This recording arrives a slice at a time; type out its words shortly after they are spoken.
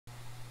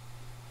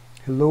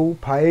Hello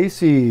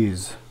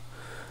Pisces.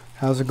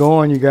 How's it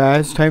going, you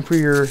guys? Time for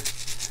your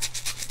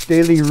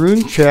daily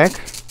rune check.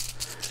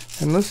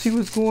 And let's see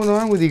what's going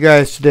on with you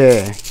guys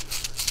today.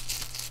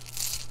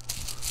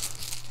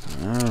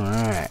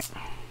 Alright.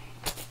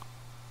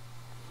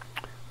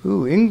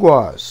 Ooh,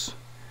 Ingwas.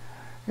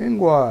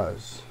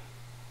 Ingwas.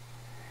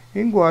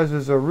 Ingwas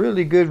is a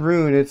really good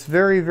rune. It's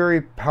very, very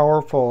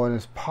powerful and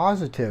it's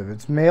positive.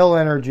 It's male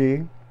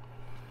energy.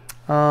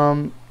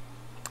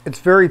 It's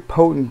very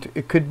potent.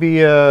 It could be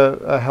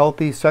a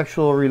healthy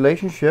sexual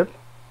relationship.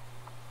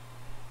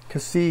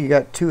 Because see, you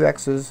got two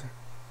X's.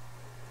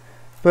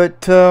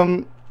 But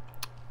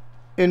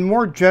in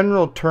more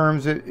general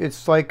terms,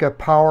 it's like a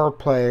power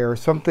play or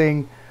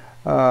something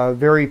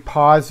very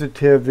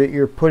positive that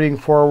you're putting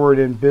forward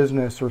in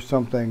business or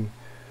something.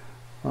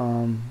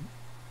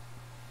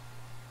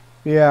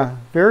 Yeah,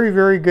 very,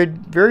 very good,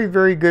 very,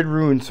 very good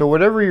rune. So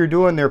whatever you're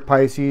doing there,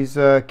 Pisces,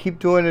 keep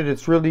doing it.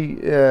 It's really,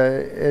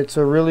 it's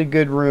a really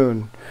good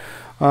rune.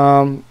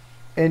 And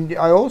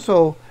I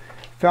also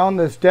found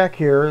this deck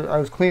here. I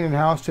was cleaning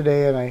house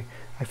today, and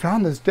I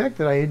found this deck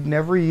that I had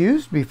never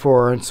used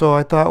before. And so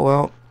I thought,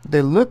 well,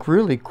 they look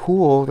really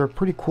cool. They're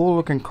pretty cool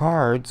looking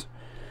cards.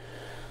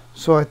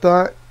 So I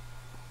thought,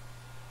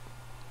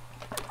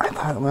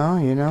 well,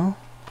 you know,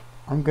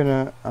 I'm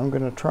gonna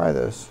try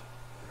this.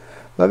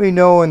 Let me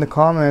know in the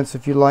comments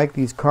if you like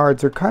these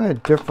cards. They're kind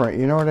of different,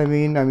 you know what I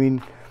mean?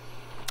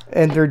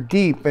 And they're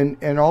deep,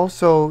 and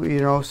also, you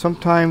know,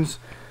 sometimes,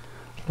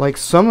 like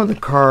some of the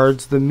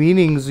cards, the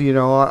meanings, you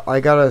know,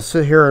 I gotta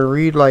sit here and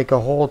read like a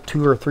whole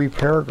 2 or 3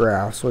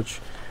 paragraphs, which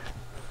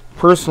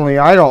personally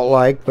I don't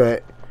like,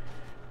 but,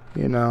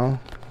 you know,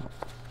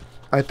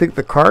 I think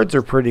the cards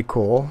are pretty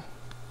cool.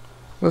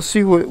 Let's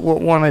see what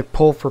one I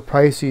pull for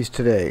Pisces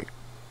today.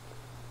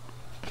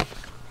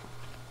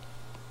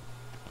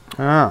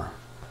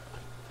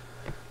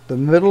 The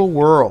middle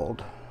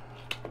world.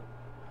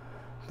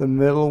 The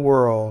middle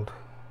world.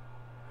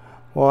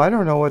 Well, I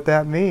don't know what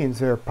that means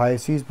there,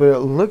 Pisces, but it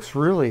looks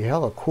really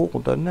hella cool,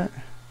 doesn't it?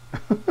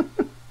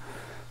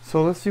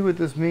 So let's see what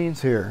this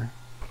means here.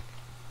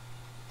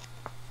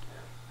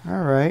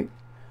 Alright.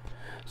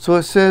 So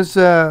it says,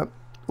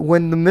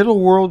 when the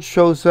middle world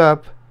shows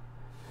up,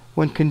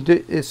 when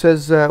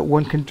conditions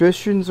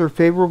are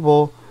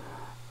favorable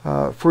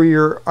for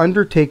your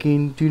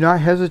undertaking, do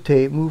not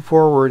hesitate, move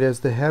forward,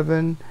 as the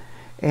heaven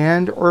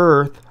and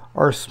earth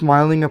are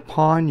smiling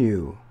upon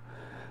you.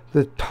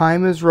 The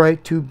time is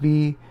right to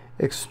be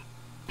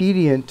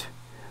expedient,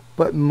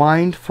 but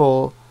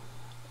mindful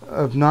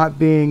of not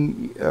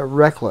being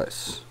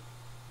reckless.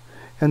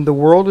 And the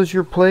world is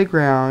your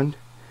playground,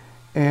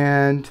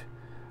 and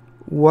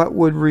what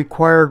would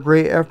require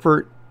great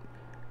effort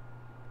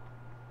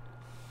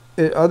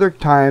at other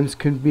times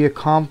can be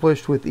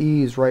accomplished with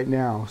ease right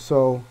now.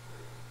 So,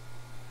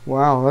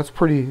 wow, that's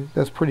pretty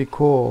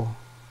cool.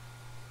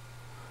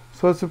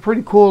 So it's a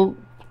pretty cool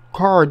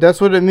card.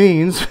 That's what it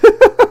means.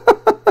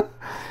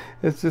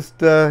 It's just,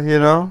 you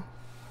know,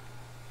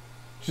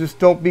 just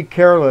don't be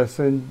careless,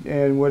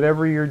 and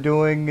whatever you're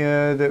doing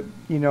that,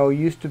 you know,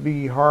 used to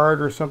be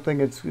hard or something,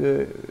 it's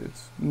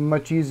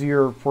much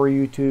easier for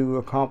you to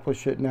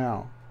accomplish it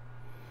now.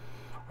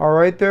 All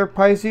right there,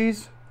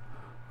 Pisces.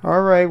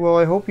 All right, well,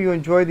 I hope you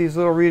enjoyed these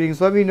little readings.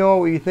 Let me know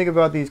what you think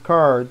about these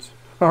cards.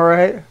 All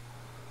right.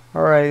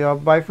 All right,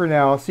 bye for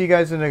now. I'll see you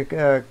guys in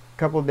a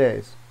couple of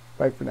days.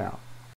 Bye for now.